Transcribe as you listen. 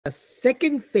The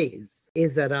second phase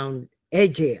is around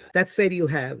edge AI. That's where you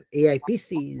have AI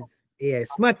PCs, AI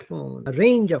smartphones, a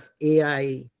range of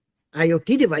AI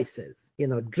IoT devices,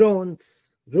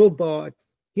 drones,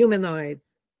 robots, humanoids,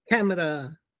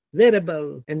 camera,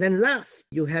 wearable. And then last,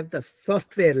 you have the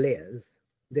software layers.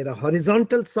 There are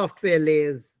horizontal software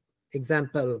layers,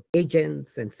 example,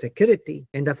 agents and security.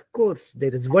 And of course,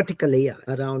 there is vertical AI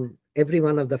around every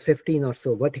one of the 15 or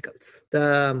so verticals.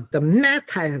 The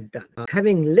math I have done,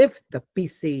 having lived the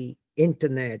PC,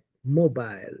 internet,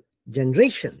 mobile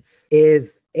generations,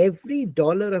 is every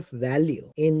dollar of value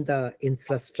in the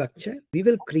infrastructure, we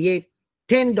will create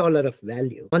 $10 of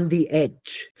value on the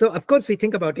edge. So of course we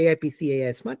think about AI PC, AI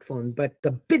smartphone, but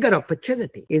the bigger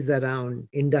opportunity is around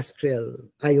industrial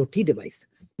IoT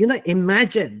devices.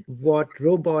 Imagine what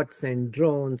robots and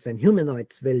drones and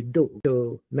humanoids will do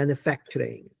to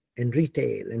manufacturing and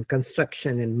retail and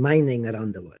construction and mining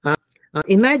around the world.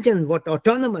 Imagine what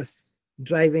autonomous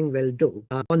driving will do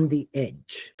on the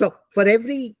edge. So for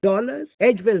every dollar,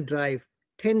 edge will drive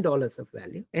 $10 of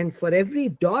value. And for every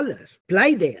dollar,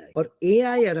 applied AI or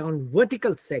AI around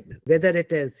vertical segment, whether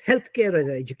it is healthcare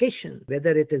or education,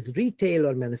 whether it is retail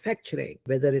or manufacturing,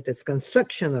 whether it is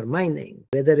construction or mining,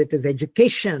 whether it is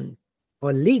education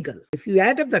or legal, if you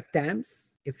add up the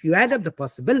TAMs, if you add up the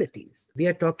possibilities, we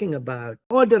are talking about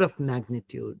order of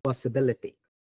magnitude possibility